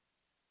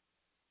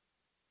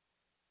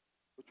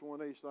Which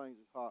one of these things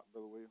is hot,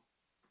 Brother Will?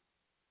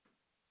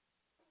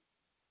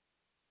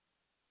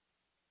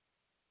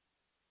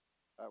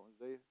 That one's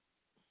dead?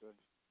 Okay.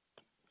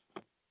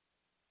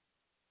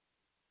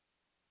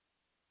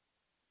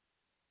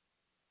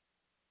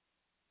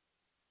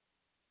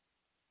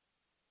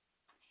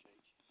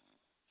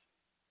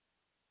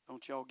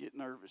 Don't y'all get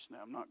nervous now.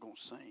 I'm not going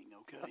to sing,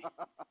 okay?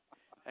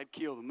 That'd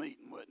kill the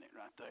meeting, wouldn't it,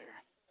 right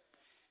there?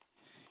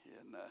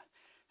 And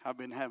I've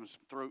been having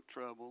some throat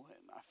trouble,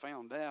 and I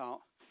found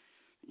out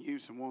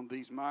using one of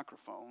these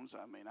microphones,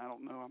 I mean, I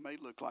don't know, I may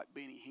look like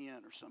Benny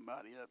Hinn or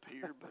somebody up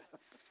here, but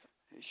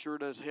it sure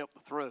does help the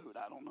throat.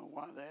 I don't know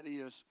why that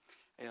is.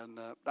 And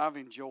I've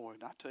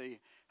enjoyed, I tell you,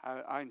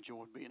 I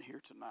enjoyed being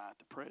here tonight,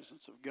 the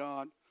presence of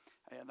God.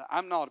 And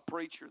I'm not a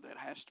preacher that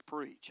has to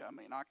preach. I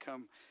mean, I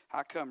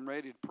come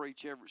ready to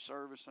preach every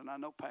service, and I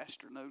know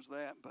Pastor knows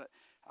that, but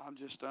I'm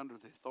just under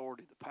the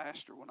authority of the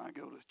pastor when I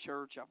go to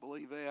church. I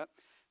believe that.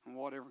 And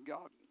whatever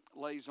God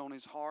lays on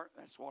his heart,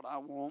 that's what I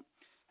want.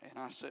 And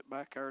I sat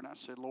back there and I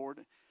said, Lord,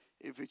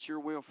 if it's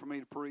your will for me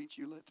to preach,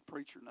 you let the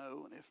preacher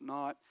know. And if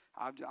not,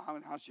 I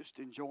was just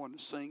enjoying the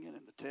singing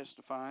and the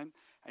testifying.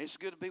 It's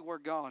good to be where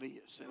God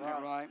is. Isn't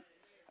that right?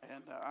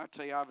 And I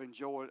tell you, I've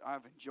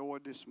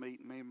enjoyed this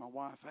meeting. Me and my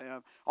wife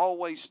have.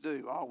 Always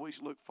do. I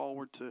always look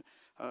forward to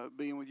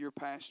being with your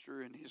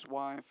pastor and his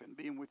wife and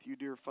being with you,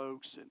 dear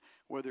folks. And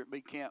whether it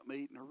be camp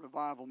meeting or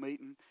revival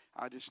meeting,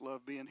 I just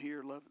love being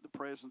here, love the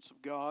presence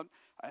of God.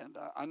 And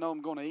I know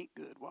I'm going to eat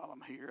good while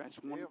I'm here. That's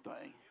one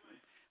thing.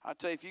 I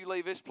tell you, if you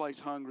leave this place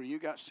hungry, you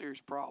got serious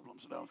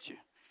problems, don't you?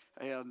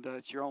 And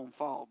it's your own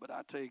fault. But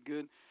I tell you,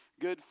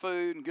 good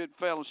food and good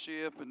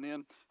fellowship. And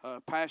then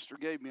Pastor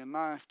gave me a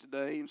knife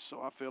today, and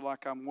so I feel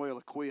like I'm well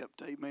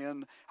equipped.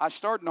 Amen. I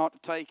started not to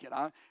take it.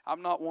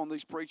 I'm not one of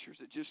these preachers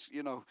that just,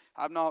 you know,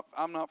 I'm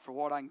not for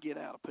what I can get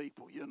out of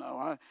people, you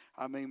know.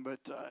 But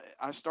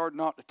I started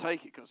not to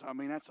take it because, I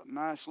mean, that's a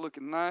nice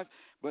looking knife.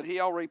 But he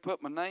already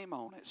put my name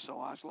on it, so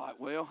I was like,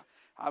 well,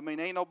 I mean,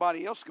 ain't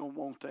nobody else going to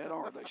want that,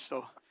 are they?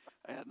 So.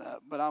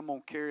 But I'm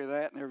going to carry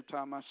that, and every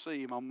time I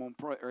see him, I'm going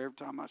to pray, or every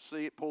time I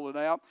see it, pull it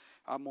out,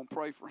 I'm going to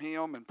pray for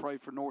him and pray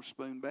for North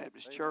Spoon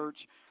Baptist Amen.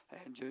 Church,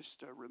 and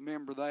just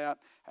remember that.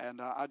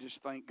 And I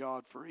just thank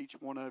God for each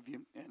one of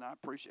you, and I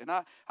appreciate it.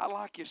 And I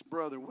like this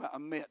brother I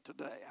met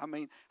today. I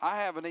mean, I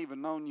haven't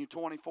even known you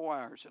 24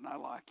 hours, and I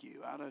like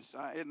you.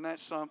 Isn't that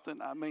something?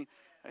 I mean,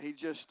 he's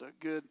just a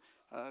good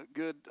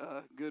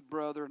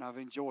brother, and I've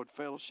enjoyed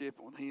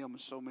fellowshiping with him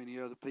and so many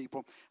other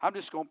people. I'm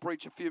just going to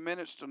preach a few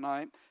minutes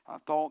tonight. A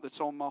thought that's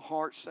on my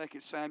heart, 2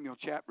 Samuel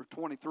chapter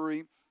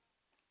 23,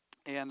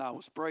 and I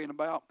was praying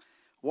about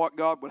what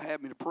God would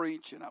have me to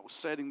preach, and I was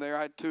sitting there.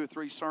 I had 2 or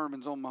 3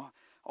 sermons on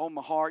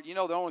my heart. You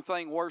know, the only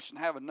thing worse than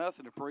having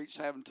nothing to preach is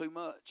having too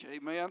much.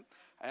 Amen.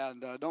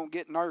 And don't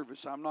get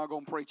nervous. I'm not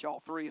going to preach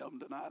all 3 of them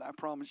tonight. I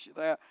promise you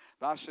that.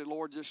 But I said,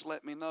 Lord, just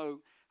let me know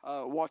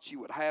what you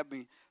would have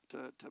me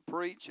to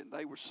preach. And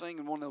they were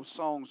singing one of those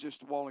songs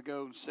just a while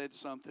ago and said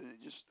something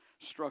that just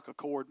struck a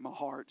chord in my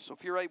heart. So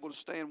if you're able to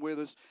stand with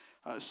us,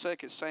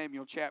 2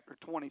 Samuel chapter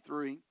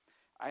 23,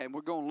 and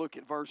we're going to look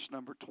at verse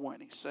number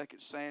 20. 2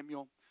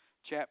 Samuel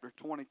chapter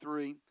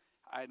 23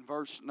 and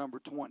verse number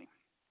 20.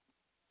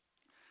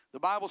 The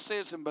Bible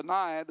says, in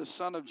Benaiah, the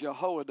son of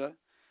Jehoiada,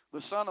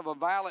 the son of a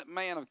valiant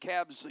man of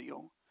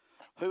Kabzeel,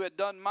 who had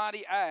done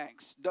many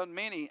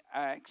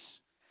acts,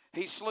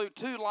 he slew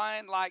 2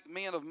 lion-like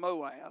men of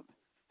Moab.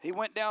 He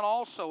went down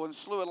also and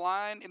slew a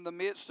lion in the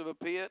midst of a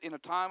pit in a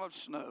time of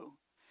snow.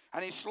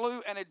 And he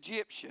slew an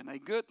Egyptian, a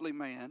goodly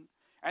man.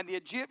 And the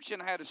Egyptian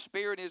had a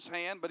spear in his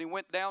hand, but he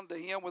went down to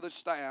him with a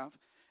staff,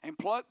 and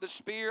plucked the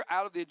spear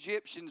out of the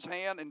Egyptian's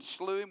hand, and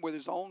slew him with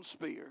his own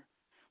spear.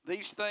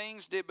 These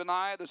things did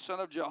Benaiah the son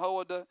of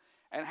Jehoiada,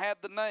 and had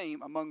the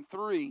name among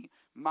 3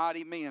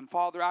 mighty men.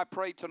 Father, I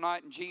pray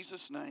tonight in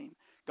Jesus' name,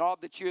 God,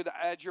 that you'd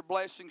add your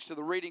blessings to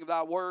the reading of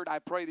thy word. I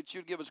pray that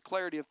you'd give us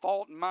clarity of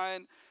thought and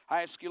mind.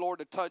 I ask you, Lord,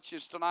 to touch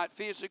us tonight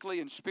physically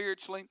and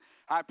spiritually.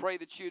 I pray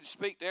that you'd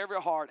speak to every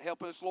heart.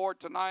 Help us, Lord,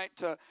 tonight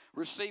to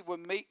receive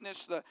with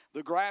meekness the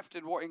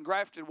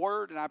engrafted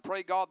word. And I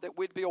pray, God, that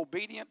we'd be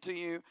obedient to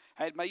you.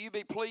 And may you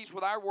be pleased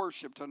with our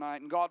worship tonight.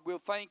 And God, we'll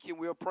thank you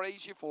and we'll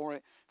praise you for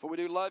it. For we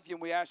do love you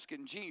and we ask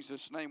in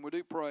Jesus' name we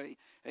do pray.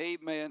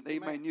 Amen.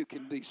 Amen. You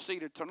can be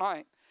seated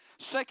tonight.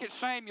 2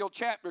 Samuel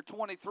chapter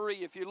 23,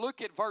 if you look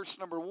at verse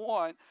number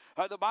 1,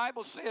 the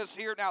Bible says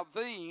here, now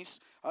these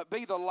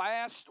be the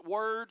last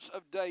words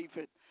of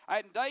David.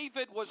 And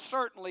David was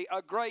certainly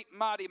a great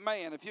mighty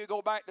man. If you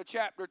go back to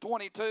chapter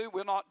 22,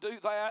 we'll not do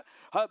that.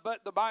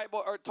 But the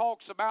Bible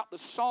talks about the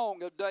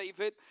song of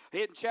David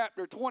in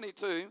chapter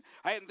 22.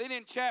 And then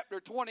in chapter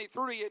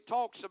 23, it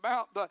talks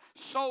about the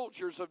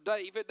soldiers of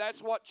David.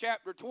 That's what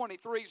chapter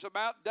 23 is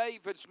about,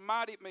 David's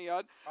mighty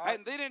men. Right.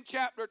 And then in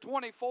chapter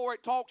 24,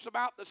 it talks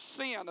about the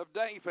sin of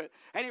David.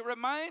 And it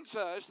reminds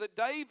us that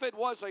David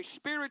was a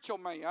spiritual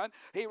man.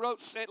 He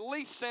wrote at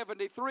least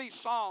 73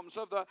 Psalms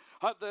of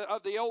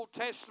the Old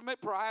Testament. Testament,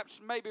 perhaps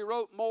maybe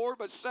wrote more,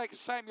 but 2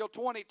 Samuel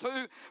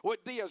 22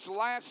 would be his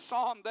last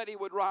psalm that he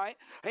would write.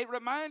 It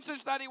reminds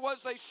us that he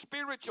was a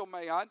spiritual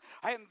man.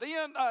 And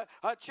then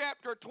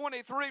chapter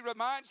 23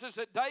 reminds us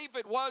that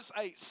David was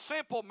a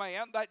simple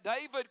man, that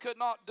David could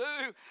not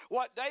do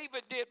what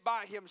David did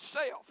by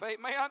himself.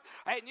 Amen.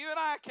 And you and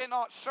I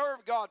cannot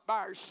serve God by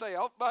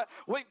ourselves, but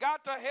we've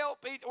got to help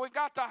we've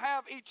got to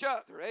have each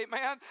other.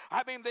 Amen.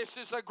 I mean, this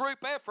is a group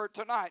effort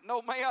tonight.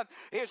 No man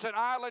is an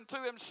island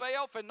to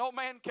himself, and no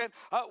man can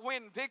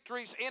win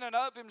victories in and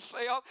of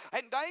himself.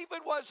 And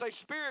David was a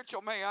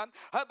spiritual man,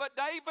 but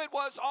David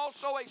was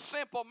also a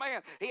simple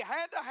man. He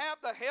had to have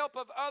the help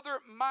of other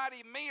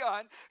mighty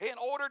men in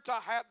order to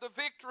have the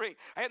victory.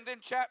 And then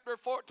chapter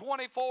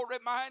 24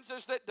 reminds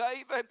us that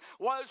David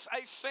was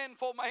a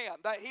sinful man,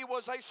 that he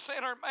was a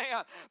sinner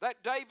man,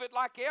 that David,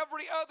 like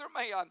every other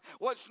man,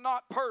 was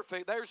not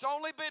perfect. There's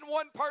only been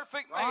one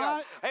perfect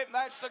man, and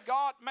that's the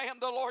God-man,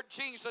 the Lord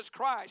Jesus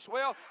Christ.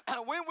 Well,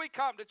 when we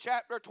come to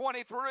chapter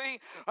 23,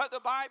 the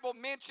Bible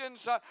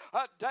mentions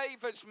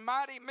David's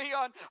mighty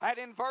men, and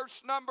in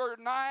verse number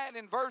 9,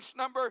 in verse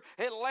number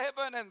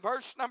 11, and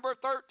verse number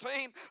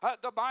 13,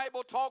 the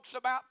Bible talks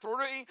about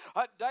three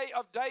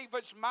of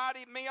David's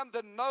mighty men.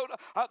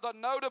 The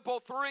notable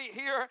three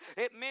here,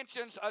 it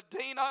mentions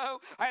Adino,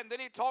 and then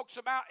he talks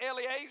about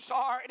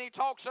Eleazar, and he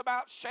talks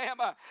about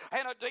Shammah.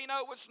 And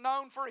Adino was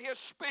known for his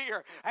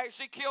spear, as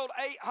he killed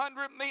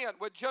 800 men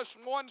with just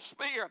one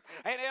spear.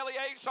 And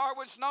Eleazar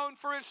was known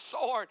for his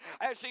sword,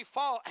 as he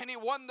fought and he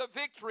won the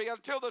victory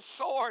until the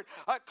sword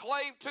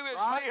clave to his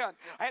hand.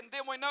 And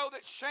then we know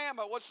that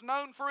Shammah was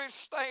known for his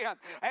stand,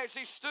 as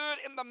he stood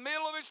in the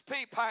middle of his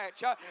pea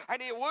patch,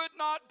 and he would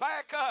not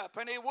back up,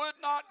 and he would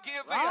not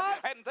give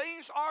in. And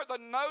these are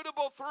the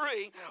notable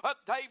three of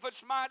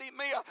David's mighty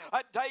men.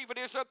 David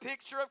is a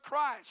picture of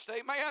Christ,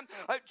 amen.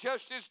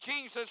 Just as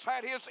Jesus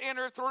had his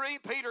inner three,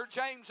 Peter,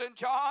 James, and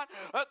John,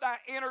 that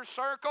inner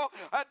circle,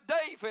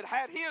 David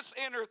had his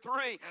inner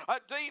three,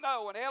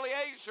 Adino and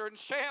Eleazar and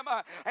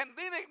Shammah. And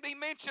then he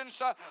mentions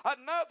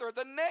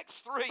the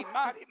next three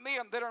mighty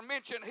men that are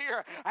mentioned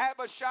here.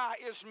 Abishai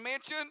is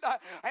mentioned,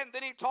 and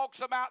then he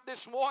talks about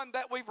this one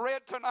that we've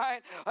read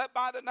tonight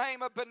by the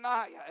name of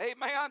Benaiah,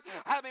 amen.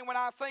 I mean, when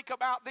I think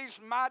about these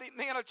mighty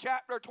men of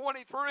chapter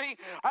 23,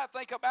 I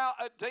think about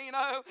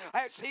Adino,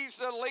 as he's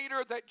the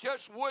leader that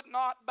just would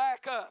not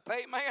back up,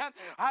 amen.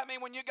 I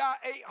mean, when you got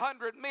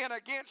 800 men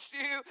against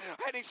you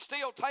and he's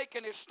still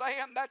taking his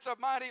stand, that's a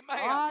mighty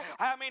man.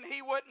 I mean,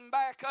 he wouldn't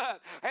back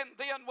up. And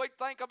then we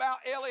think about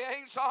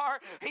Eleazar.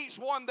 He's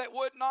one that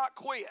would not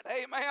quit,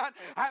 amen.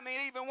 I mean,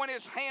 even when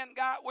his hand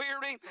got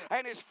weary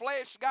and his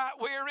flesh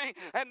got weary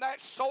and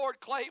that sword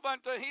clave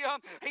unto him,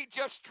 he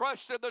just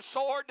trusted the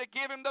sword to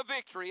give him the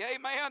victory,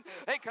 amen.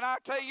 And can I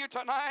tell you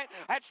tonight,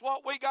 that's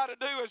what we got to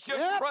do, is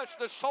just trust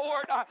the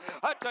sword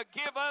to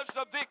give us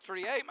the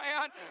victory,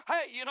 amen.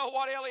 Hey, you know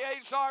what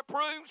Eleazar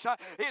proves?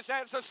 Is,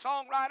 as the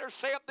songwriter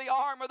said, the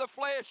arm of the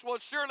flesh will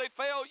surely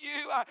fail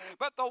you,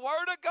 but the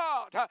word of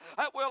God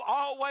will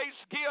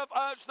always give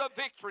us the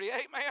victory,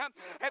 amen.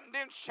 And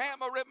then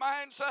Shammah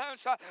reminds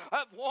us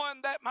of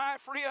one that, my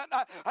friend,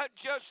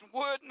 just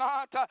would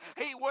not,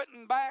 he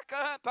wouldn't back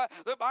up.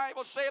 The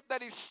Bible said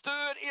that he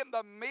stood in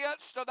the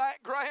midst of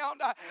that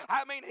ground.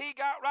 I mean, he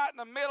got right in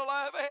the middle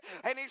of it,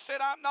 and he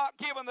said, I'm not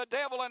giving the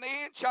devil an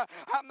inch.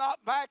 I'm not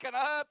backing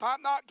up.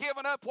 I'm not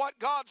giving up what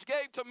God's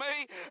gave to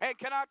me. And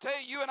can I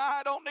tell you, and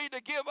I don't need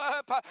to give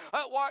up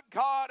what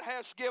God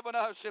has given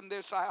us in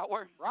this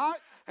hour. Right.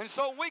 And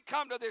so when we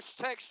come to this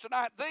text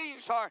tonight,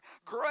 these are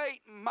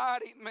great,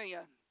 mighty men.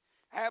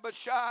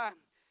 Abishai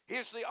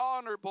is the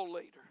honorable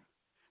leader.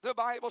 The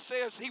Bible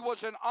says he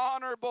was an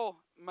honorable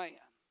man.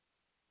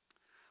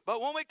 But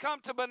when we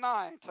come to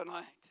Benaiah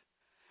tonight,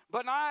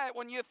 Benaiah,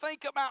 when you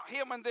think about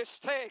him in this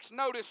text,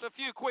 notice a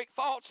few quick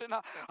thoughts, and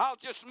I'll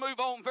just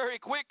move on very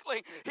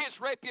quickly. His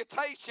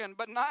reputation,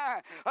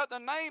 Benaiah, the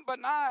name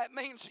Benaiah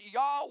means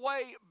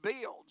Yahweh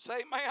builds,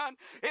 amen.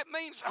 It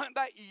means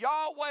that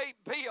Yahweh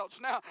builds.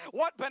 Now,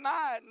 what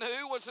Benaiah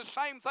knew was the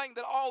same thing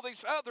that all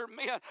these other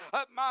men,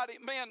 mighty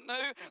men,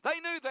 knew. They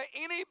knew that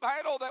any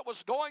battle that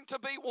was going to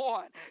be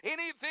won,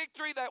 any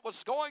victory that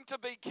was going to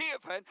be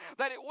given,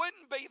 that it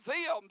wouldn't be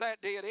them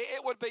that did it,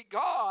 it would be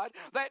God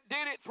that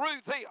did it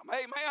through them.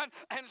 Amen.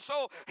 And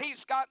so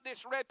he's got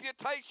this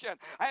reputation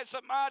as a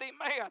mighty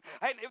man.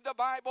 And if the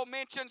Bible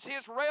mentions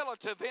his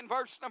relative in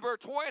verse number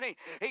 20,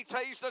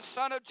 he's the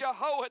son of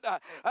Jehoiada,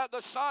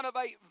 the son of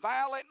a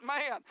valiant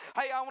man.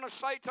 Hey, I want to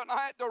say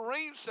tonight, the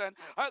reason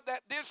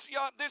that this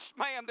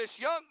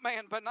young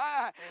man,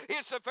 Benaiah,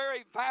 is a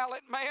very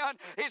valiant man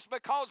is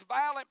because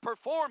valiant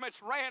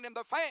performance ran in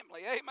the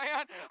family.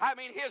 Amen. I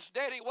mean, his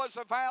daddy was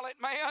a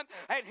valiant man,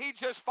 and he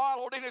just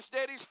followed in his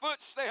daddy's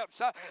footsteps.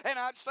 And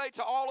I'd say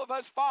to all of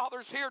us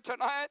fathers here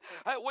tonight,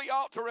 we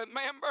ought to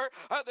remember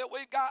that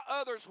we've got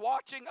others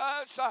watching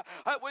us.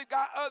 We've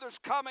got others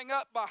coming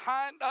up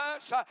behind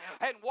us.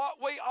 And what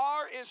we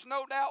are is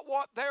no doubt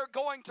what they're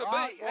going to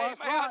be. Amen.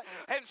 Right.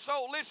 And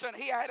so, listen,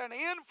 he had an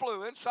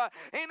influence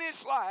in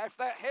his life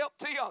that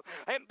helped him.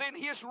 And then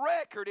his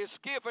record is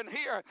given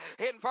here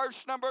in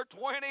verse number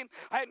 20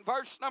 and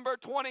verse number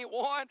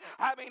 21.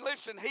 I mean,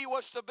 listen, he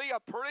was to be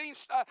a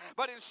priest,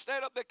 but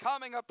instead of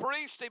becoming a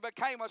priest, he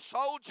became a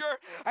soldier,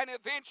 and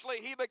eventually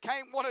he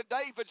became one of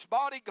David's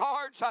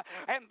bodyguards,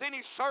 and then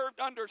he served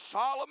under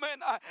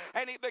Solomon,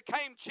 and he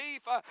became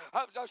chief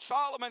of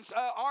Solomon's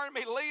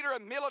army leader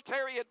and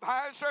military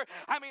advisor.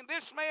 I mean,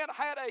 this man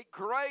had a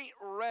great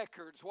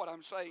record, is what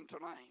I'm saying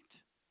tonight.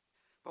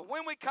 But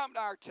when we come to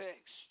our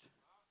text,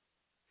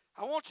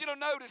 I want you to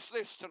notice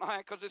this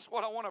tonight, because it's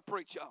what I want to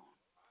preach on.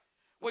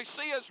 We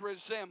see his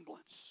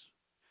resemblance.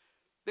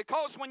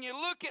 Because when you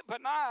look at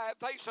Benaiah,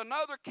 there's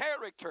another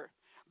character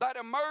that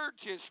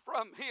emerges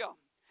from him.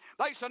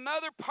 There's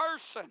another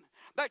person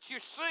that you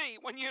see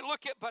when you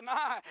look at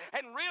Benaiah.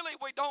 And really,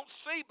 we don't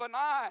see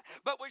Benaiah,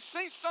 but we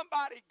see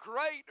somebody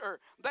greater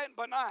than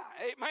Benaiah.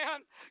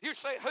 Amen? You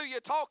say, who you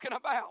talking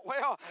about?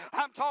 Well,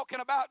 I'm talking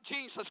about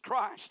Jesus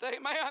Christ.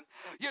 Amen?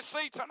 You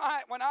see,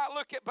 tonight, when I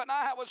look at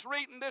Benaiah, I was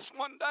reading this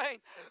one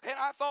day, and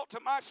I thought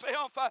to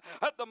myself,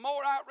 the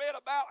more I read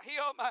about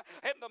him,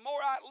 and the more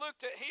I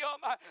looked at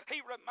him,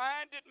 he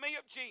reminded me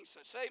of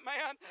Jesus.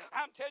 Amen?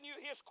 I'm telling you,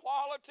 his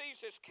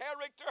qualities, his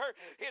character,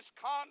 his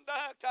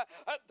conduct,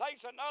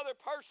 there's another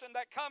person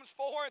that comes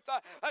forth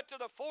to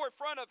the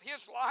forefront of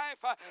his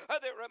life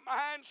that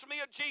reminds me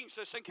of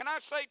Jesus. And can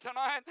I say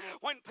tonight,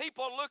 when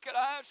people look at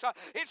us,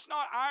 it's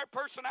not our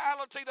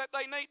personality that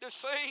they need to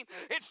see.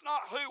 It's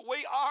not who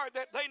we are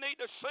that they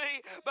need to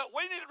see. But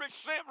we need to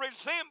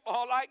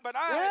resemble, like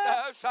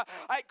Benaiah does,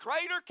 a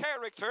greater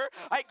character,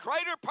 a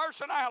greater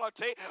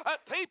personality.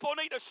 People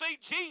need to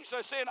see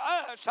Jesus in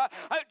us,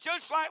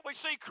 just like we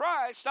see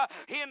Christ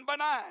in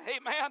Benaiah.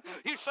 Amen.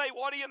 You say,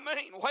 what do you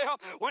mean? Well,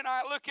 when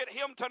I look at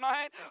him tonight,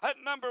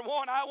 number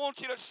one, I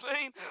want you to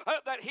see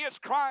that his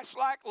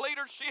Christ-like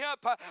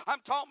leadership, I'm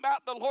talking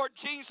about the Lord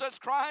Jesus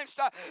Christ,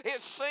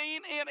 is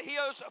seen in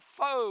his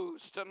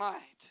foes tonight.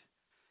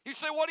 You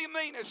say, what do you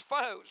mean his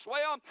foes?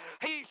 Well,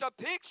 he's a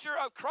picture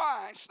of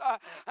Christ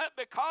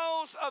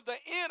because of the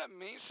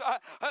enemies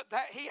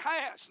that he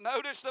has.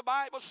 Notice the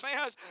Bible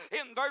says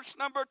in verse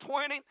number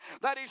 20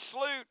 that he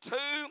slew 2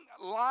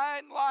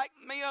 lion-like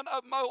men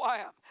of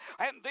Moab.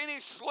 And then he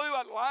slew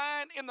a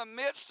lion in the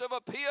midst of a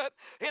pit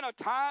in a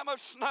time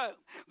of snow.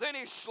 Then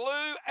he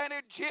slew an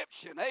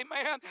Egyptian.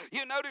 Amen.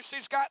 You notice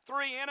he's got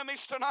 3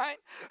 enemies tonight.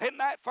 And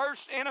that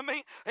first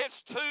enemy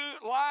is 2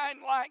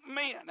 lion-like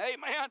men.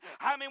 Amen.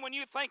 I mean, when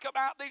you think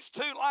about these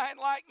 2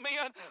 lion-like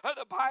men,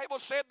 the Bible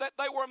said that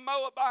they were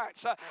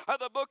Moabites.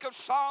 The book of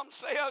Psalms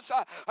says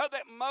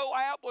that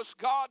Moab was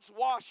God's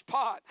wash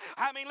pot.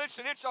 I mean,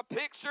 listen, it's a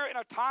picture and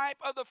a type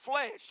of the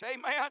flesh.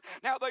 Amen.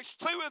 Now, there's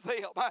 2 of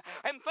them.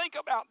 And think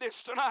about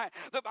this tonight.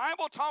 The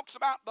Bible talks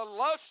about the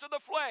lust of the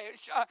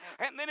flesh,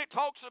 and then it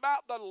talks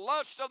about the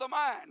lust of the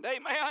mind.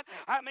 Amen.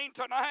 I mean,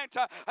 tonight,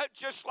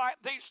 just like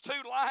these 2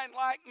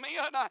 lion-like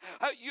men,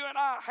 you and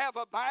I have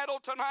a battle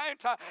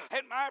tonight.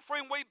 And my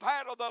friend, we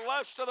battle the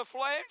lust of the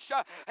flesh,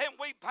 and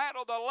we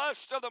battle the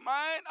lust of the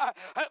mind.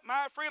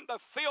 My friend, the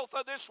filth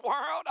of this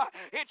world,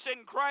 it's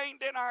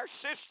ingrained in our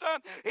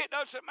system. It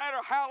doesn't matter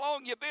how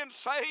long you've been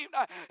saved.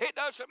 It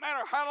doesn't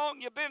matter how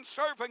long you've been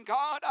serving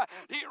God.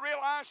 Do you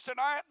realize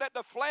tonight that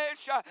the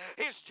flesh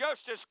is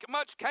just as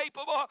much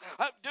capable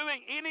of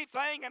doing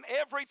anything and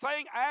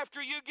everything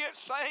after you get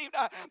saved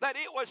that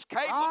it was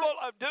capable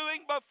of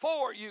doing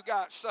before you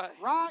got saved?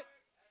 Right.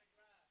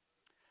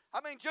 I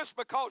mean, just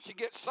because you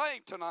get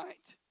saved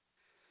tonight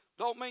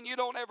don't mean you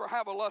don't ever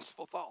have a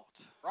lustful thought.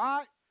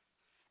 Right.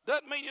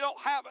 Doesn't mean you don't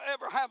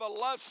ever have a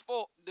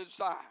lustful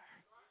desire.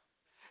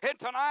 And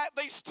tonight,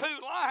 these 2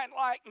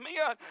 lion-like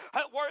men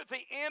were the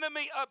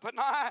enemy of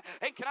Benaiah.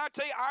 And can I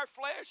tell you, our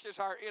flesh is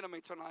our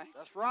enemy tonight.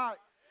 That's right.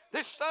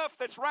 This stuff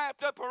that's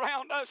wrapped up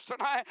around us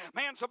tonight,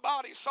 man's a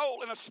body,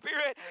 soul, and a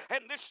spirit,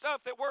 and this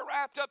stuff that we're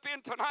wrapped up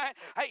in tonight,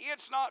 hey,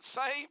 it's not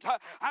saved.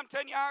 I'm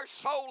telling you, our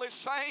soul is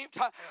saved,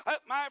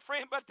 my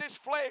friend, but this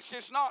flesh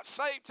is not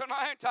saved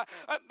tonight.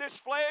 This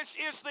flesh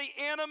is the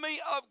enemy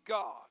of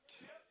God.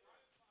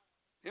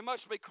 It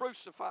must be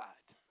crucified.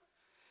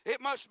 It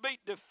must be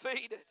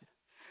defeated.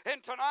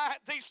 And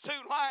tonight, these 2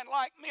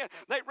 lion-like men,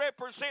 they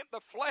represent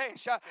the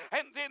flesh.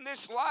 And then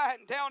this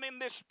lion down in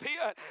this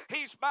pit,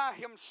 he's by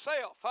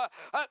himself.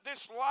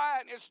 This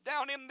lion is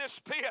down in this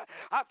pit.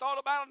 I thought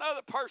about another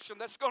person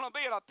that's going to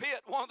be in a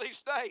pit one of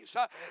these days.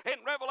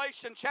 In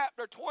Revelation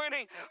chapter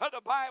 20,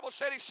 the Bible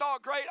said he saw a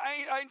great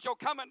angel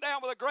coming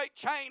down with a great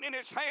chain in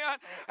his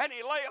hand, and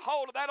he laid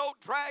hold of that old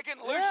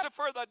dragon,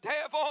 Lucifer, the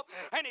devil,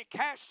 and he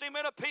cast him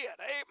in a pit.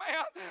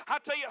 Amen. I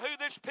tell you who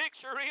this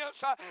picture is.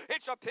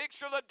 It's a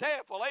picture of the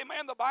devil. devil.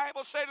 Amen. The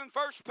Bible said in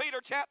 1 Peter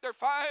chapter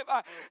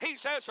 5, he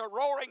says, a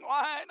roaring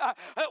lion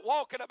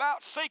walking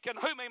about seeking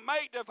whom he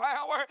may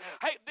devour.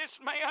 Hey, this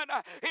man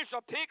is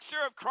a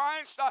picture of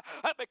Christ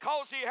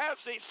because he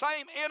has the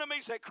same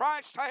enemies that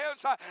Christ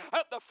has,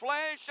 the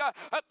flesh,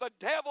 the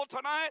devil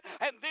tonight,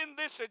 and then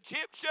this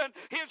Egyptian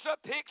is a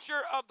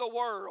picture of the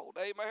world.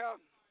 Amen.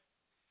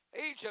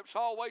 Egypt's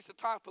always the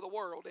type of the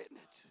world, isn't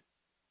it?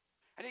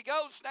 And he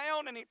goes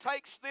down and he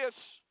takes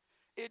this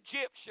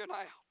Egyptian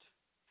out.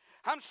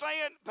 I'm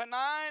saying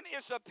Benaiah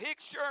is a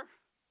picture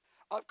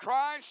of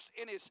Christ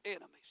and his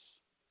enemies.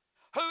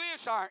 Who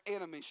is our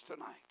enemies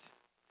tonight?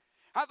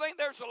 I think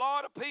there's a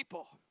lot of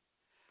people,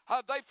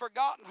 they've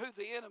forgotten who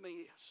the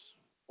enemy is.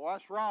 Well,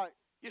 that's right.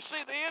 You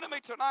see, the enemy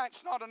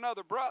tonight's not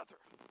another brother.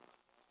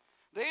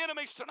 The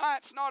enemy's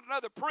tonight's not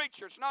another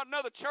preacher. It's not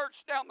another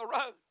church down the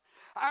road.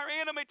 Our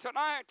enemy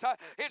tonight,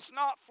 it's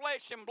not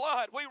flesh and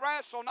blood. We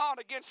wrestle not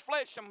against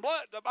flesh and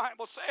blood, the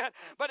Bible said,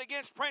 but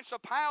against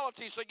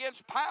principalities,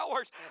 against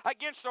powers,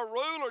 against the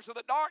rulers of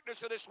the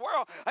darkness of this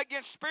world,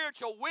 against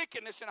spiritual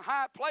wickedness in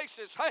high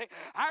places. Hey,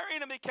 our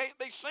enemy can't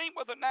be seen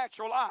with a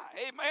natural eye.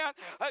 Amen.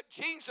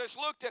 Jesus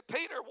looked at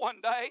Peter one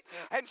day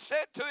and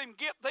said to him,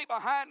 "Get thee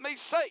behind me,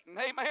 Satan."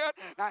 Amen.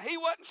 Now, he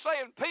wasn't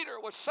saying Peter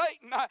was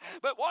Satan,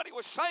 but what he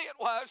was saying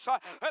was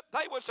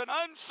there was an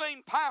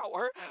unseen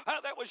power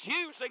that was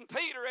using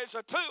Peter as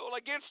a tool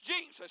against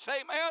Jesus.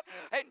 Amen.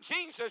 And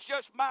Jesus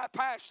just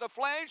bypassed the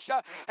flesh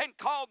and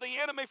called the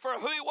enemy for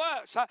who he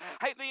was.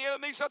 Hey, the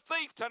enemy's a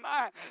thief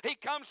tonight. He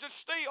comes to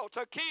steal,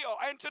 to kill,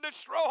 and to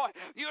destroy.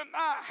 You and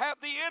I have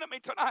the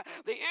enemy tonight.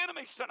 The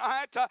enemies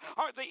tonight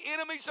are the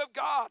enemies of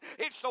God.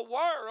 It's the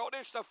world,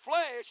 it's the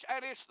flesh,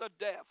 and it's the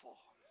devil.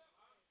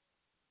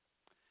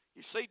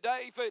 You see,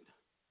 David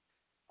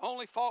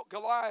only fought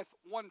Goliath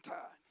one time.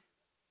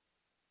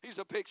 He's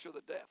a picture of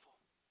the devil.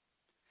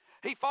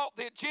 He fought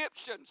the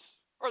Egyptians,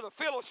 or the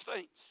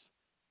Philistines,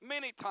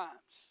 many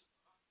times.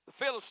 The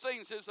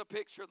Philistines is a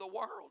picture of the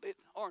world,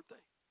 aren't they?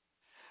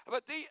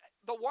 But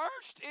the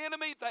worst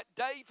enemy that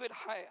David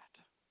had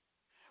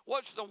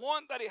was the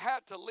one that he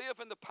had to live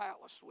in the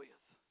palace with.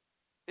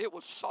 It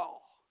was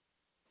Saul.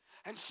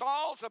 And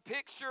Saul's a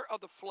picture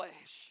of the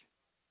flesh.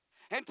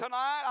 And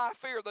tonight I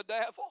fear the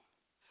devil.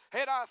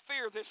 And I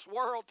fear this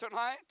world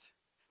tonight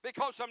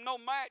because I'm no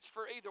match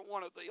for either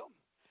one of them.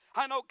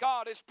 I know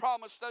God has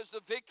promised us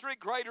the victory.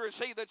 Greater is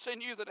He that's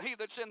in you than he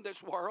that's in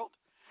this world.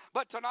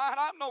 But tonight,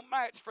 I'm no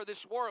match for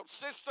this world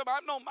system.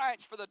 I'm no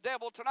match for the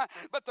devil tonight.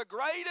 But the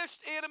greatest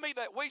enemy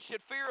that we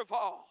should fear of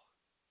all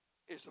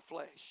is the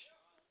flesh.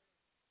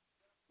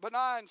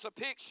 Benaiah's a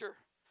picture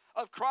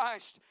of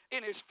Christ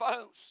in his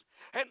foes.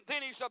 And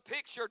then he's a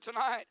picture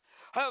tonight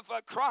of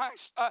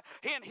Christ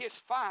in his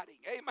fighting.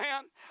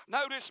 Amen.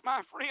 Notice,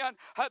 my friend,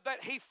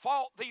 that he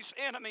fought these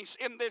enemies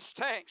in this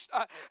text.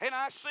 And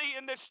I see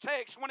in this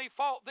text, when he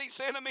fought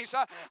these enemies,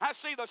 I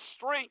see the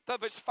strength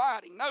of his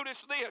fighting.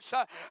 Notice this,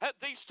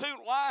 these two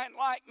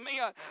lion-like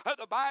men,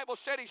 the Bible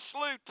said he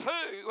slew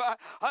two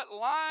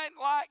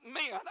lion-like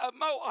men of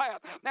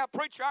Moab. Now,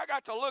 preacher, I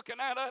got to looking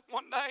that up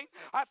one day.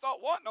 I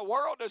thought, what in the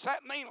world does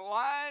that mean,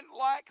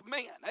 lion-like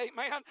men?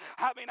 Amen.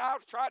 I mean, I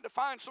tried to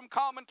find some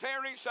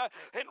commentaries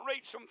and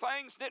read some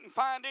things, didn't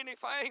find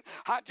anything.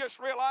 I just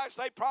realized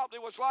they probably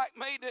was like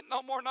me, didn't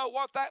no more know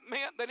what that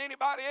meant than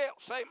anybody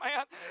else.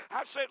 Amen.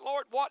 I said,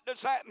 Lord, what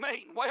does that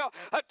mean? Well,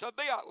 to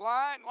be a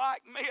lion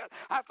like men,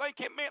 I think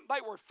it meant they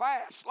were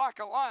fast like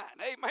a lion.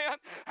 Amen.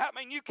 I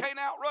mean, you can't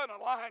outrun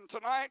a lion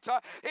tonight.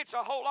 It's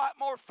a whole lot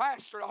more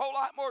faster, a whole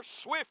lot more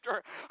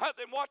swifter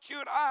than what you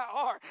and I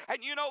are.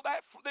 And you know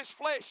that this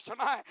flesh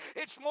tonight,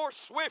 it's more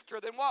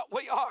swifter than what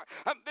we are.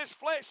 This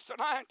flesh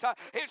tonight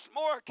is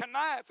more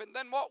conniving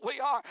than what we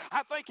are.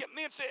 I think it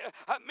meant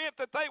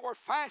that they were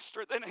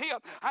faster than him.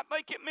 I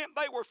think it meant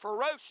they were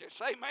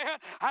ferocious. Amen.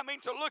 I mean,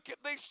 to look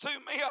at these two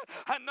men,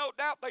 no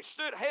doubt they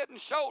stood head and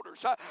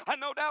shoulders.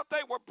 No doubt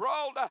they were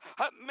broad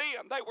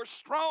men. They were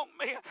strong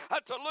men.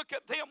 To look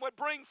at them would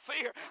bring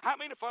fear. I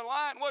mean, if a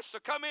lion was to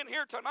come in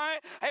here tonight,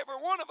 every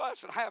one of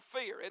us would have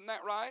fear. Isn't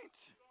that right?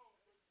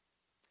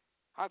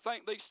 I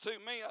think these two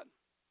men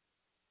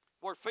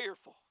were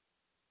fearful.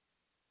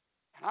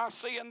 And I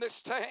see in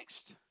this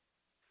text,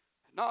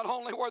 not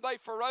only were they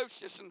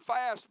ferocious and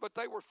fast, but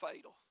they were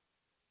fatal.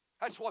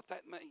 That's what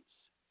that means.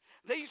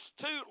 These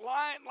two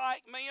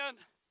lion-like men,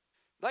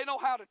 they know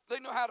how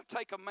to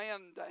take a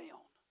man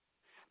down.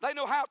 They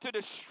know how to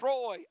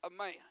destroy a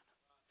man.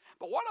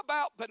 But what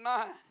about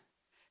Benaiah?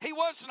 He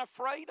wasn't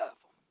afraid of them.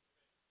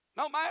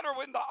 No matter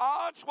when the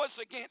odds was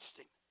against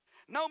him.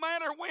 No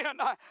matter when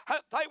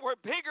they were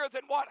bigger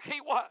than what he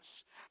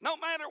was. No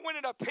matter when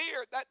it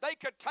appeared that they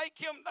could take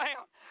him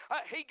down.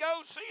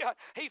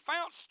 He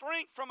found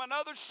strength from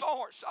another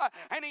source.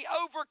 And he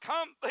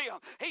overcome them.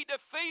 He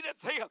defeated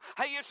them.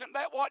 Hey, isn't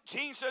that what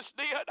Jesus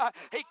did?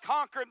 He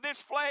conquered this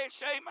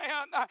flesh.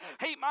 Amen.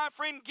 He, my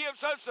friend,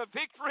 gives us a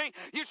victory.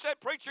 You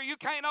said, preacher, you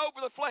can't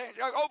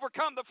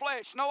overcome the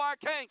flesh. No, I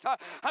can't.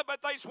 But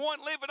there's one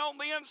living on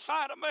the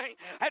inside of me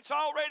that's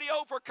already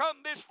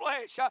overcome this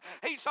flesh.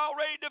 He's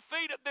already defeated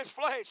defeated this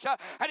flesh,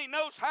 and He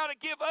knows how to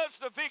give us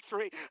the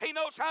victory. He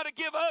knows how to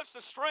give us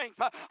the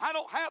strength. I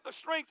don't have the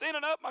strength in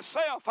and of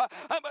myself,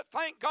 but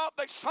thank God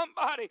there's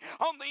somebody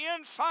on the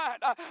inside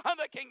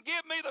that can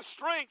give me the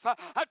strength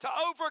to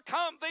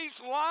overcome these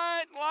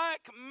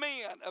lion-like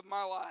men of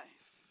my life.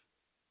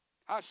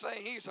 I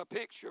say He's a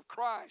picture of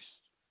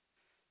Christ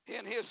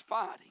in His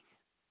fighting,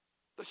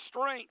 the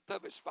strength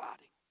of His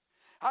fighting.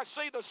 I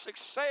see the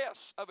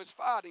success of His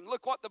fighting.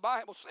 Look what the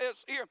Bible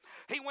says here.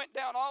 He went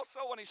down also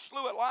and He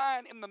slew a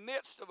lion in the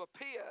midst of a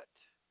pit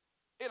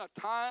in a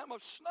time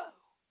of snow.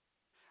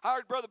 I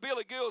heard Brother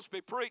Billy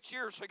Gilsby preach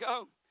years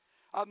ago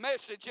a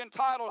message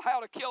entitled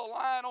How to Kill a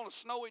Lion on a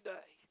Snowy Day.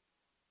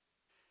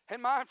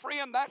 And my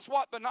friend, that's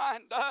what Benaiah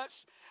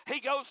does. He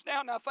goes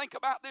down. Now think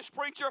about this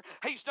preacher.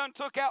 He's done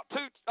took out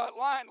two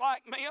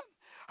lion-like men.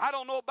 I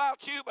don't know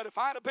about you, but if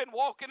I'd have been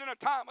walking in a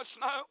time of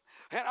snow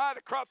and I'd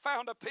have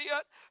found a pit,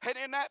 and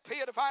in that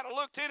pit, if I'd have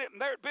looked in it and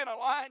there'd been a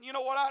lion, you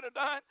know what I'd have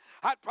done?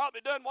 I'd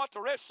probably done what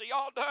the rest of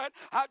y'all done.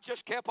 I'd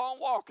just kept on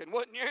walking,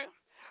 wouldn't you?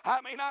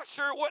 I mean, I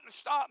sure wouldn't have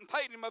stopped and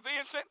paid him a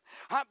visit.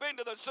 I've been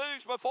to the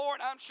zoos before,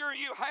 and I'm sure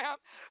you have.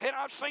 And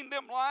I've seen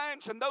them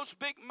lions and those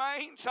big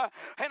manes,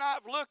 and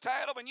I've looked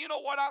at them. And you know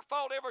what I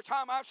thought every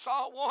time I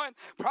saw one?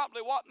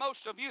 Probably what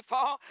most of you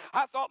thought.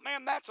 I thought,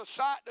 man, that's a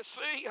sight to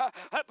see.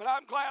 But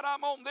I'm glad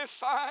I'm on this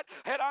side,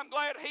 and I'm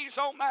glad he's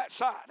on that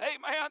side.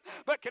 Amen.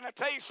 But can I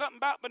tell you something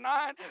about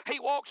Benaiah? He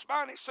walks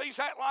by and he sees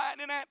that lion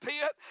in that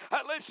pit.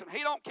 Listen, he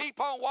don't keep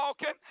on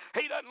walking.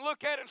 He doesn't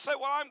look at it and say,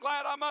 well, I'm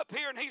glad I'm up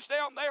here and he's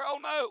down there. Oh,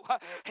 no.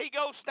 He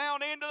goes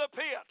down into the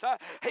pit.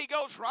 He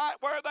goes right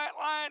where that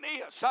lion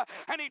is,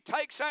 and he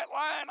takes that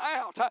lion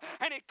out,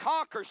 and he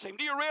conquers him.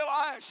 Do you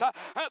realize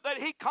that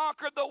he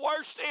conquered the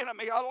worst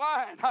enemy, a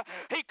lion?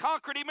 He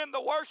conquered him in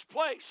the worst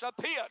place, a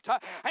pit,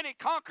 and he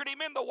conquered him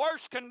in the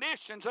worst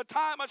conditions, a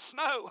time of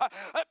snow,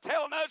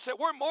 telling us that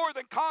we're more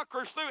than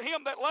conquerors through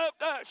him that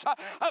loved us.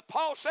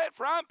 Paul said,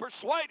 for I'm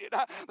persuaded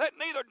that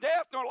neither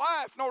death nor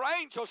life, nor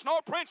angels,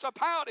 nor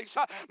principalities,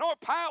 nor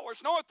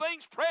powers, nor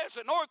things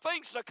present, nor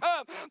things to come,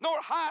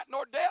 nor height,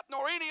 nor depth,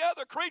 nor any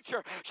other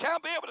creature shall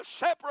be able to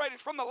separate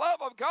us from the love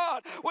of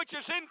God, which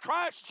is in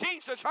Christ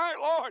Jesus our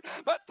Lord.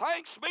 But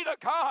thanks be to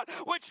God,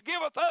 which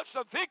giveth us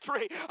a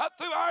victory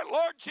through our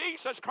Lord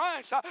Jesus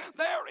Christ.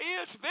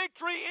 There is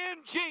victory in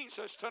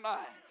Jesus tonight.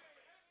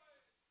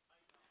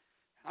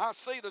 I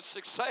see the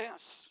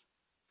success.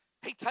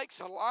 He takes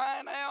a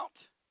lion out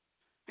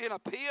in a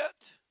pit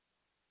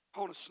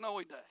on a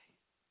snowy day.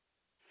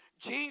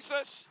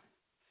 Jesus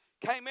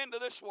came into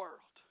this world,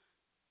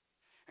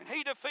 and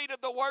he defeated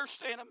the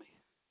worst enemy.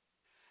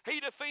 He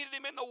defeated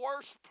him in the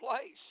worst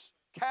place,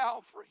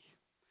 Calvary.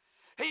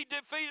 He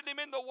defeated him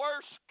in the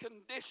worst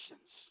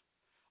conditions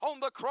on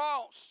the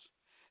cross.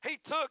 He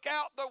took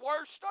out the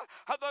worst,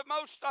 the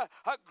most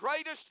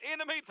greatest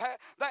enemy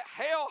that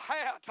hell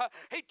had.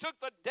 He took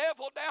the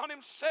devil down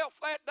himself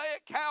that day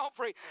at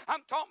Calvary.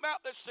 I'm talking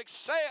about the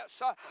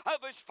success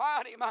of his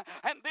fighting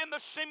and then the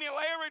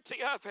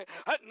similarity of it.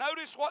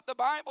 Notice what the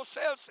Bible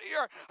says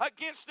here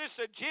against this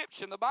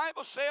Egyptian. The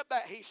Bible said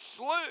that he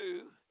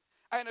slew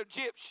an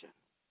Egyptian,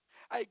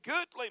 a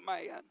goodly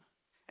man.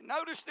 And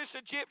notice this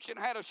Egyptian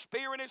had a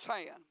spear in his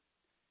hand,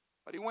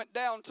 but he went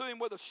down to him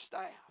with a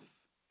staff.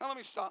 Now let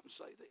me stop and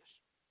say this.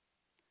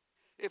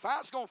 If I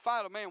was going to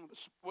fight a man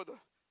with a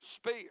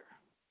spear,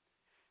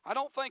 I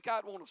don't think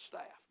I'd want a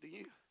staff, do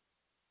you?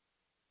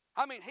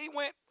 I mean, he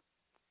went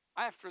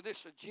after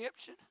this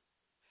Egyptian.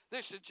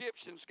 This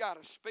Egyptian's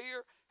got a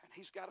spear and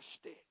he's got a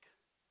stick.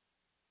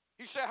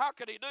 You say, how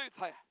could he do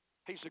that?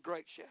 He's a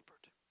great shepherd.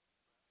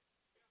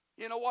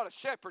 You know what a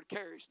shepherd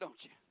carries,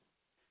 don't you?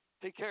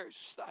 He carries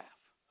a staff.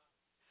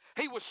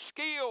 He was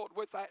skilled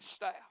with that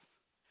staff.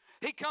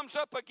 He comes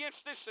up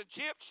against this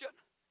Egyptian.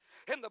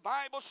 And the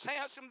Bible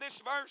says in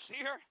this verse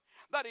here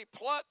that he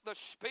plucked the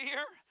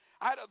spear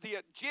out of the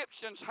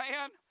Egyptian's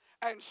hand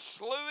and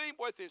slew him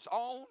with his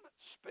own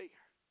spear.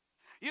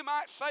 You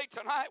might say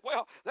tonight,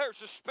 well,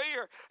 there's a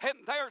spear and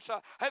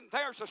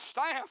there's a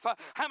staff.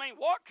 I mean,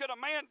 what could a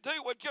man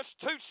do with just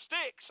two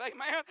sticks?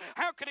 Amen.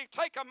 How could he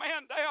take a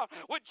man down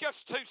with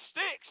just two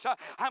sticks?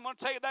 I'm going to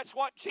tell you that's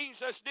what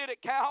Jesus did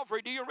at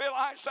Calvary. Do you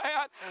realize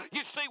that?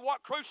 You see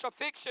what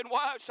crucifixion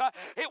was?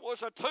 It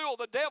was a tool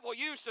the devil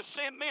used to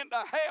send men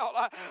to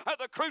hell.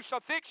 The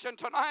crucifixion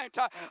tonight,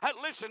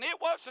 listen, it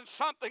wasn't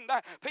something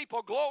that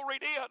people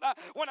gloried in.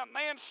 When a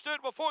man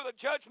stood before the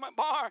judgment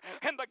bar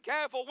and the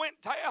gavel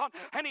went down,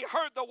 and he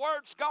heard the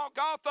words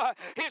Golgotha,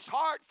 his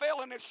heart fell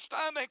in his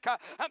stomach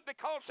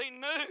because he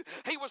knew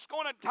he was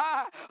going to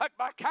die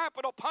by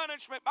capital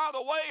punishment by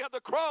the way of the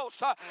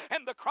cross.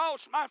 And the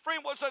cross, my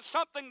friend, was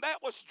something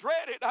that was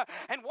dreaded.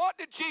 And what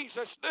did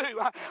Jesus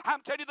do? I'm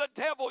telling you, the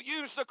devil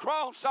used the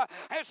cross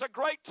as a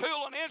great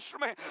tool and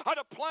instrument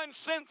to plunge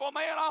sinful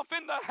man off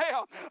into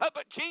hell.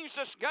 But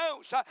Jesus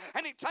goes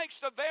and he takes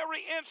the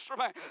very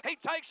instrument, he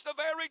takes the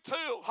very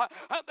tool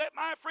that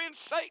my friend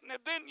Satan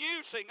had been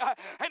using,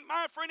 and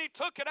my friend, he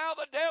took it out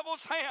of the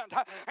devil's hand,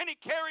 and he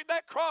carried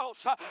that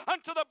cross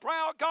unto the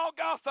brow of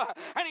Golgotha,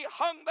 and he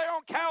hung there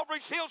on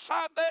Calvary's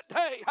hillside that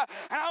day.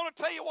 And I want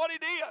to tell you what he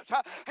did.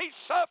 He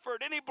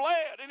suffered, and he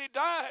bled, and he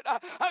died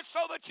so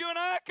that you and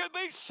I could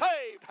be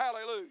saved.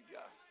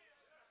 Hallelujah.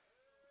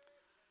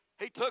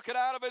 He took it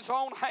out of his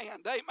own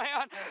hand,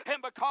 amen.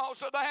 And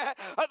because of that,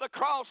 the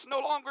cross no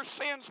longer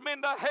sends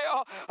men to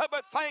hell,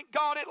 but thank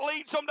God it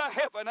leads them to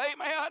heaven,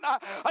 amen.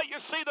 You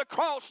see, the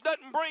cross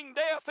doesn't bring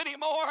death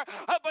anymore,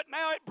 but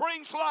now it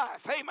brings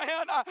life,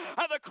 amen.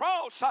 The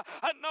cross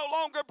no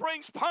longer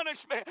brings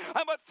punishment,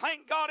 but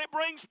thank God it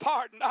brings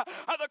pardon.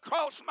 The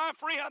cross, my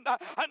friend,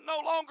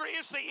 no longer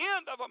is the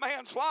end of a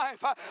man's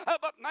life,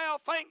 but now,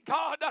 thank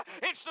God,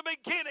 it's the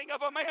beginning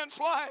of a man's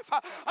life.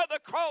 The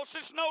cross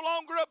is no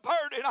longer a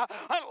burden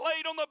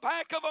laid on the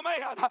back of a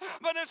man,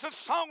 but as the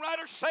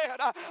songwriter said,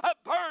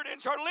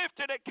 burdens are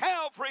lifted at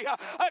Calvary.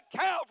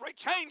 Calvary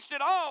changed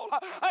it all.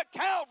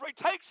 Calvary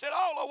takes it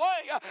all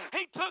away.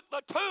 He took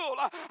the tool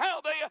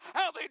out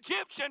of the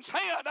Egyptian's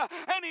hand,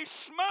 and he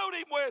smote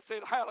him with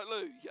it.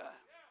 Hallelujah.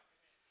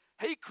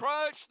 He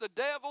crushed the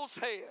devil's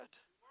head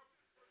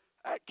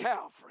at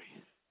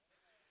Calvary.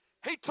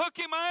 He took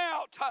him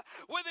out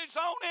with his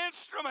own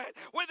instrument,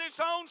 with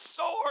his own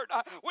sword,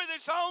 with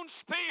his own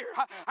spear.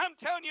 I'm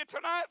telling you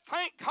tonight,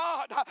 thank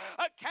God,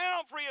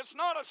 Calvary is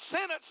not a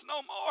sentence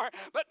no more,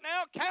 but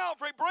now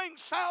Calvary brings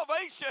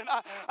salvation.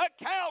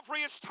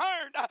 Calvary is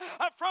turned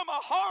from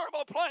a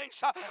horrible place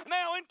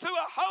now into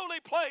a holy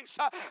place.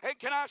 And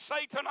can I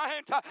say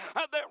tonight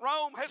that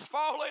Rome has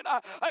fallen,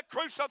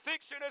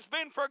 crucifixion has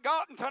been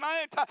forgotten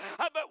tonight,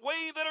 but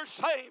we that are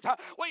saved,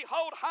 we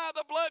hold high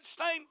the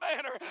blood-stained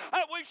banner.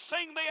 We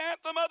sing the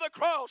anthem of the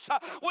cross.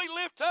 We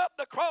lift up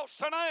the cross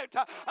tonight.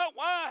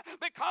 Why?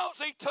 Because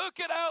he took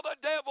it out of the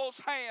devil's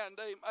hand.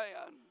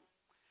 Amen.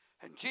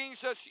 And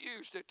Jesus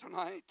used it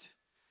tonight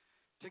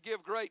to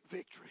give great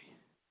victory.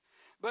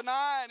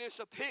 Benaiah is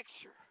a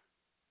picture.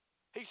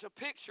 He's a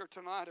picture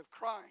tonight of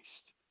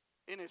Christ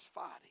in his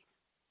fighting.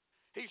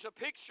 He's a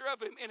picture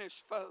of him in his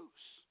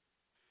foes.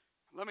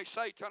 Let me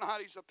say tonight,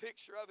 he's a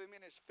picture of him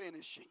in his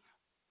finishing.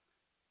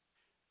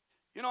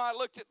 You know, I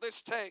looked at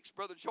this text,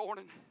 Brother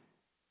Jordan,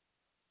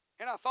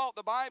 and I thought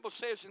the Bible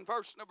says in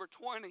verse number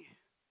 20,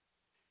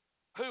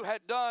 who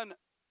had done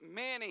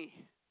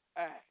many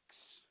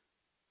acts.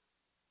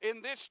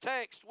 In this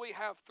text we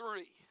have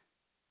 3.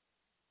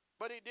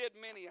 But he did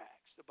many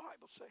acts, the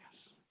Bible says.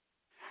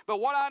 But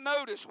what I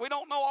noticed, we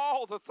don't know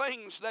all the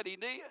things that he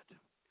did.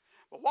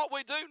 But what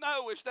we do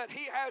know is that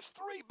he has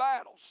 3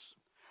 battles.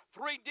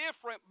 3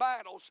 different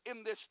battles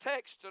in this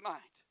text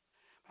tonight.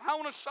 I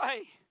want to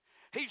say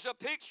he's a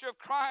picture of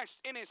Christ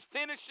in his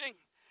finishing,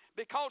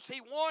 because he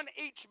won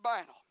each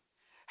battle.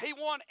 He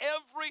won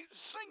every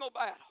single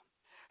battle.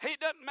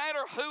 It doesn't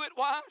matter who it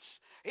was.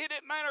 It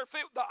didn't matter if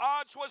the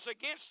odds was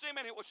against him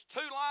and it was 2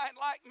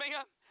 lion-like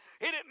men.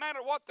 It didn't matter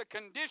what the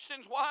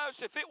conditions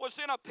was, if it was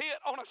in a pit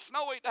on a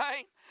snowy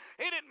day.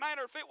 It didn't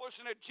matter if it was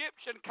an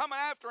Egyptian coming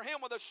after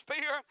him with a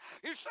spear.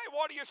 You say,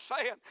 what are you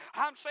saying?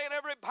 I'm saying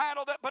every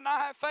battle that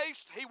Benaiah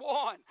faced, he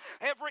won.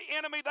 Every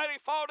enemy that he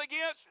fought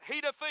against, he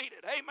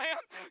defeated.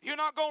 Amen.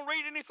 You're not going to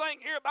read anything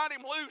here about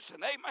him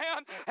losing.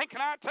 Amen. And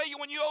can I tell you,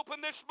 when you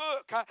open this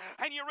book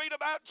and you read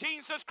about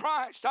Jesus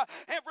Christ,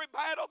 every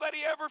battle that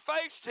he ever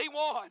faced, he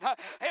won.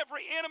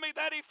 Every enemy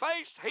that he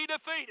faced, he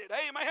defeated.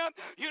 Amen.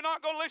 You're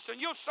not going to listen.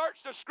 You'll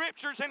search the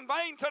scriptures in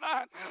vain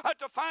tonight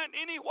to find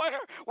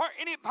anywhere where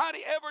anybody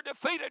ever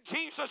defeated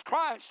Jesus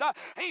Christ.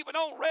 Even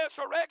on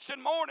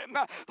resurrection morning,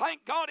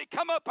 thank God he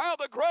come up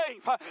out of the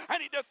grave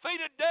and he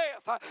defeated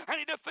death and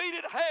he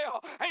defeated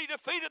hell and he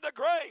defeated the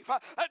grave.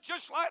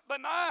 Just like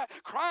Benaiah,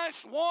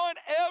 Christ won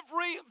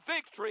every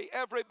victory,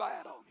 every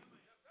battle.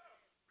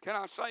 Can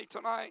I say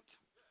tonight,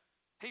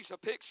 he's a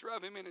picture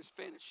of him in his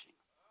finishing.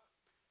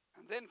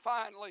 And then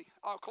finally,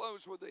 I'll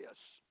close with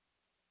this.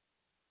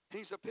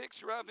 He's a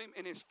picture of him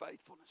in his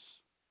faithfulness.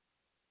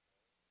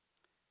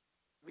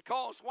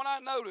 Because what I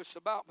notice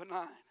about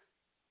Benaiah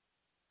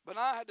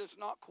does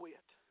not quit.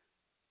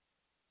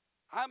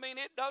 I mean,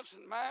 it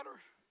doesn't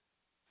matter.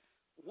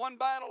 One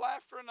battle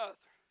after another.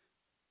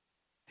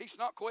 He's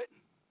not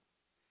quitting.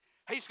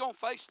 He's going to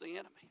face the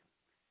enemy.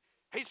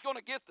 He's going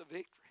to get the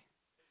victory.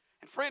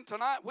 And friend,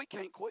 tonight we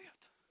can't quit.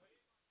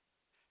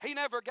 He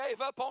never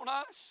gave up on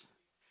us,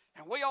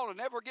 and we ought to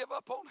never give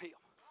up on him.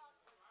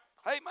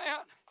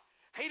 Amen.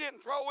 He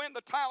didn't throw in the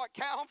towel at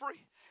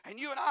Calvary, and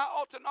you and I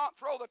ought to not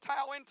throw the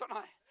towel in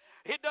tonight.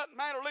 It doesn't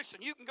matter.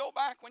 Listen, you can go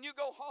back when you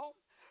go home,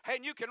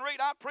 and you can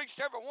read, I preached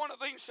every one of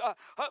these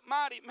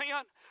mighty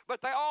men,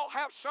 but they all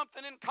have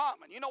something in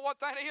common. You know what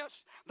that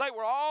is? They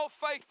were all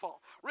faithful,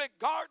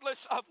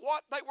 regardless of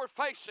what they were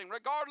facing,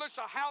 regardless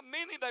of how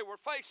many they were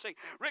facing,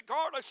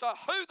 regardless of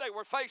who they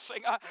were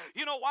facing.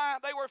 You know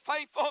why they were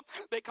faithful?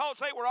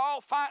 Because they were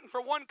all fighting for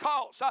one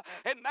cause,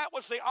 and that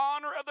was the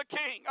honor of the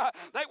king.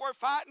 They were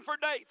fighting for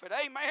David,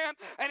 amen?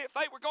 And if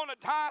they were going to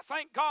die,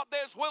 thank God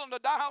they was willing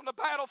to die on the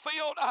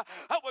battlefield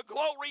with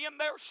glory in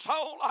their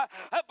soul,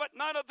 but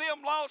none of them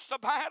lost lost a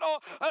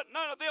battle.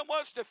 None of them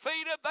was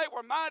defeated. They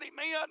were mighty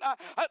men.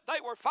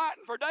 They were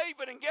fighting for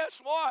David, and guess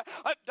what?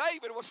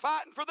 David was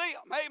fighting for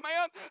them.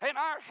 Amen. And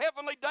our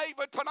heavenly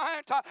David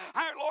tonight,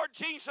 our Lord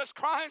Jesus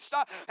Christ,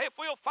 if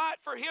we'll fight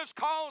for His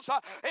cause,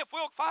 if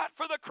we'll fight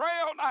for the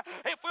crown,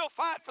 if we'll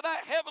fight for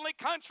that heavenly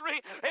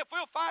country, if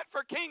we'll fight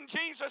for King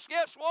Jesus,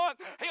 guess what?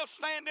 He'll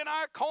stand in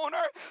our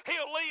corner.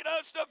 He'll lead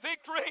us to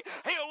victory.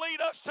 He'll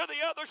lead us to the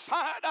other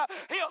side.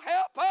 He'll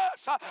help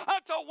us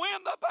to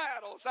win the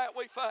battles that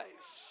we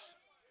face.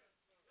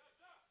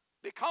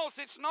 Because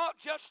it's not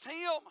just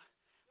Him.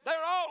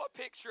 They're all a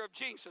picture of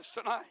Jesus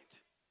tonight.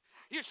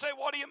 You say,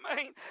 what do you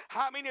mean?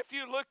 I mean, if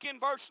you look in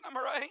verse number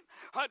 8,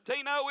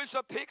 Dino is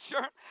a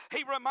picture.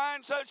 He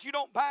reminds us you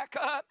don't back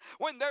up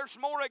when there's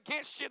more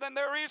against you than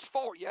there is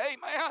for you.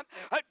 Amen.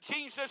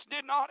 Jesus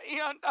did not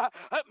end.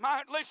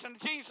 Listen,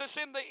 Jesus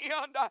in the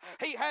end,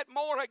 He had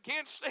more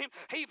against Him.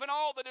 Even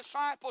all the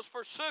disciples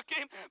forsook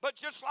Him. But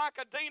just like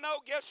a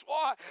Dino, guess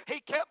what? He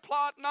kept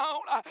plodding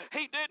on.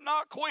 He did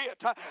not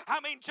quit.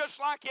 I mean, just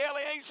like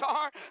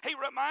Eleazar, he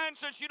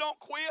reminds us you don't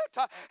quit.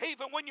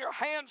 Even when your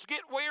hands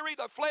get weary,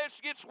 the flesh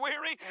gets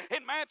weary.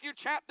 In Matthew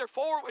chapter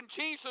 4, when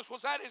Jesus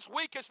was at His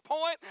weakest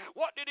point,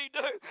 what did He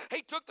do?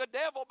 He took the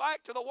devil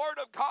back to the Word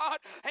of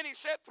God, and He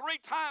said 3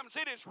 times,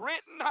 it is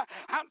written.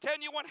 I'm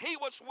telling you, when He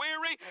was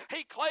weary,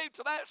 He clave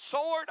to that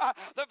sword.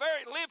 The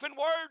very living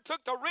Word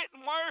took the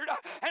written Word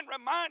and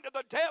reminded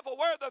the devil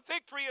where the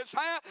victory is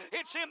at.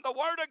 It's in the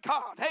Word of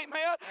God.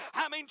 Amen.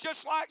 I mean,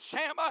 just like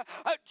Shammah,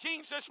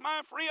 Jesus,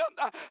 my friend,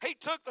 He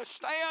took the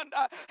stand.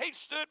 He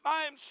stood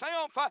by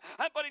Himself,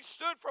 but He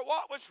stood for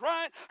what was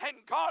right, and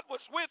God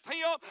was with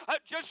him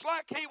just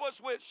like He was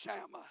with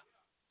Shammah.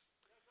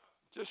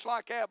 Just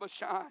like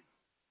Abishai.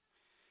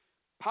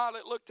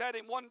 Pilate looked at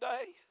him one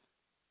day,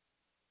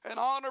 an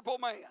honorable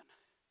man,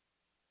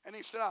 and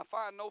he said, I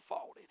find no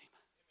fault in him.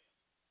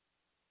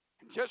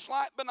 And just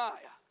like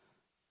Benaiah,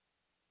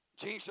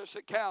 Jesus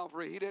at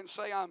Calvary, He didn't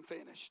say, I'm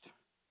finished.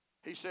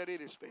 He said,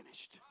 it is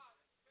finished.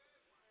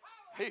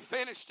 He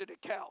finished it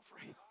at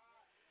Calvary.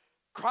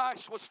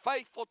 Christ was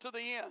faithful to the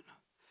end.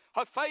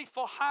 A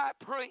faithful high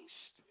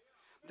priest.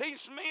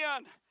 These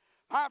men,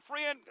 my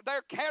friend,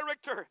 their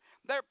character,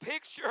 their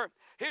picture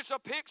is a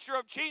picture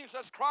of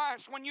Jesus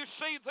Christ. When you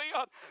see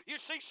them, you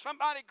see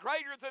somebody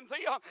greater than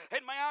them.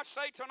 And may I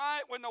say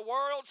tonight, when the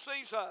world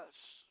sees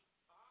us,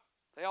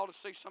 they ought to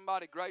see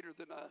somebody greater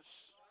than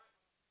us.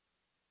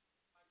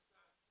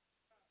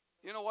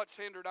 You know what's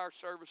hindered our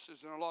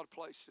services in a lot of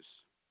places?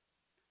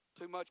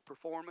 Too much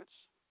performance.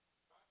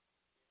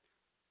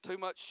 Too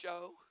much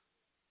show.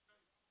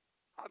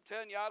 I'm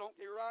telling you,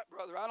 you're right,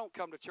 brother. I don't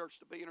come to church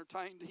to be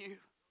entertained, do you?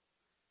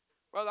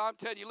 Brother, I'm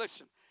telling you,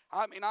 listen.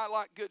 I mean, I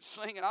like good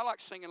singing. I like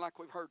singing like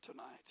we've heard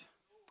tonight.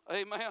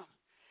 Amen.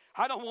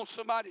 I don't want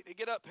somebody to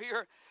get up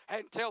here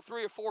and tell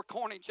 3 or 4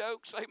 corny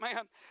jokes,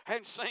 amen,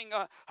 and sing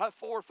 4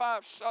 or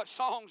 5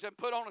 songs and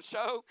put on a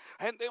show,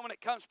 and then when it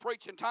comes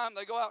preaching time,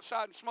 they go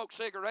outside and smoke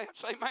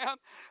cigarettes, amen.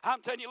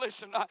 I'm telling you,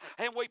 listen,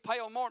 and we pay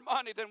them more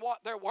money than what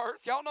they're worth.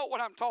 Y'all know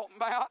what I'm talking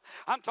about.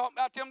 I'm talking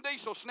about them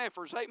diesel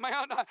sniffers,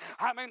 amen.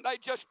 I mean, they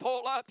just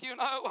pull up, you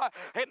know,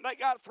 and they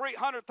got a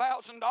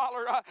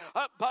 $300,000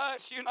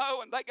 bus, you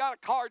know, and they got a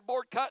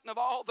cardboard cutting of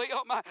all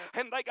them,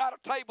 and they got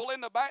a table in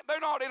the back. They're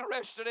not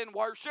interested in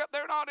worship.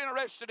 They're not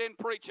interested in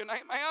preaching,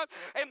 amen.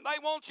 And they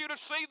want you to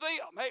see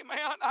them,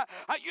 amen.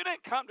 You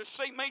didn't come to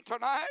see me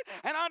tonight,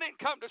 and I didn't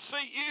come to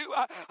see you.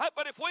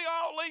 But if we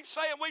all leave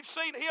saying we've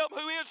seen Him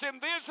who is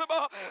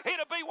invisible,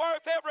 it'll be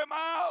worth every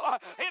mile.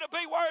 It'll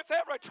be worth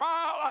every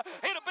trial.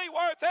 It'll be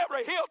worth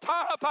every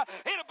hilltop.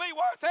 It'll be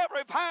worth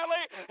every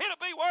valley. It'll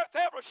be worth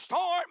every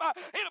storm.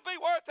 It'll be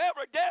worth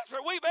every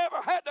desert we've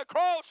ever had to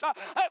cross.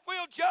 If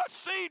we'll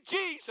just see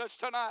Jesus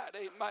tonight,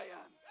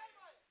 amen.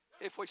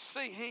 If we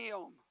see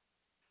Him,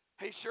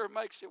 He sure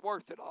makes it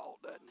worth it all,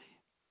 doesn't He?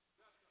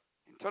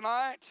 And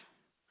tonight,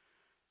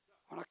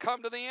 when I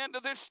come to the end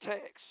of this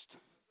text,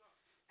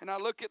 and I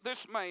look at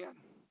this man,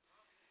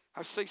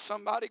 I see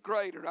somebody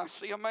greater. I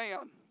see a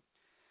man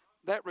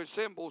that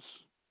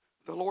resembles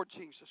the Lord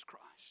Jesus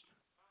Christ.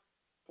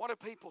 What do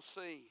people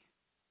see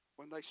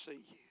when they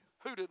see you?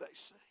 Who do they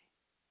see?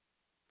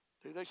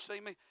 Do they see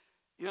me?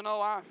 You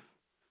know, I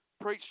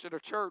preached at a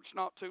church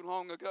not too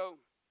long ago.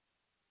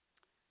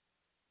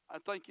 I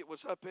think it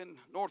was up in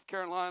North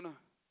Carolina.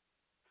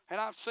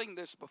 And I've seen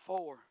this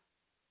before.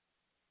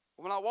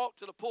 When I walked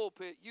to the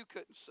pulpit, you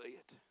couldn't see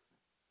it.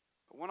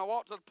 But when I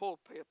walked to the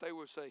pulpit, there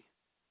was a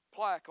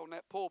plaque on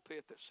that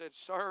pulpit that said,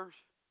 "Sirs,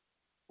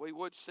 we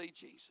would see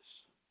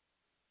Jesus."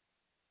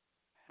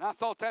 And I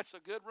thought that's a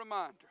good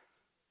reminder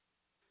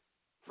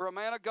for a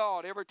man of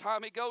God every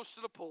time he goes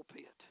to the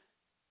pulpit.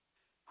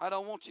 I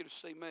don't want you to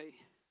see me.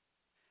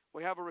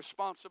 We have a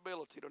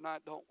responsibility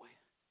tonight, don't we?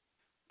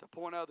 To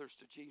point others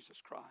to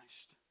Jesus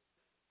Christ.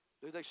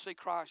 Do they see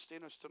Christ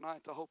in us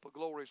tonight, the hope of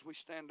glory, as we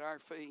stand to our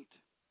feet?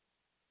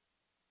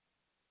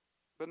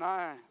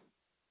 Benaiah,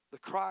 the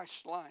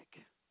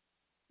Christ-like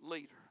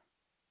leader.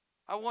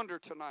 I wonder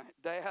tonight,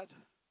 Dad,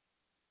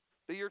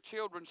 do your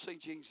children see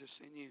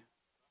Jesus in you?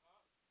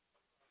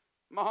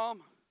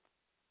 Mom,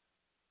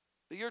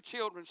 Do your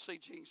children see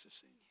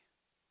Jesus in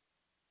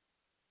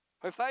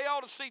you? If they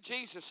ought to see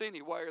Jesus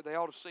anywhere, they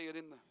ought to see it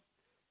in the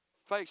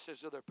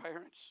faces of their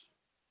parents.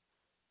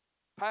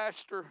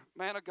 Pastor,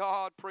 man of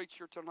God,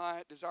 preacher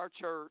tonight, does our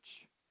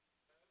church,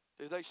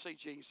 do they see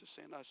Jesus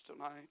in us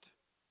tonight?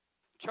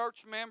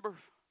 Church member,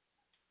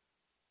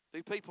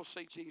 do people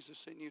see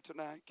Jesus in you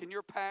tonight? Can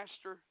your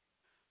pastor,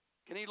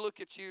 can he look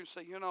at you and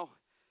say, you know,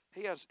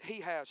 she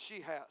has.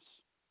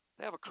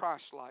 They have a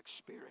Christ-like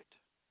spirit.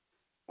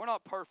 We're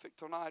not perfect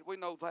tonight. We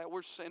know that.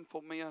 We're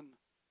sinful men.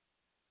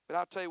 But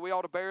I tell you, we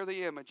ought to bear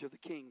the image of the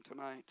King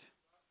tonight.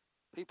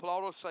 People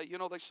ought to say, you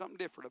know, there's something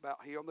different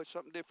about him. There's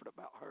something different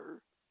about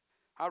her.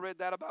 I read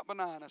that about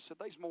Benaiah, and I said,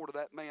 there's more to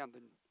that man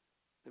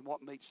than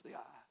what meets the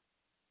eye.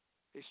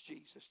 It's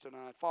Jesus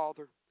tonight.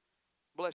 Father,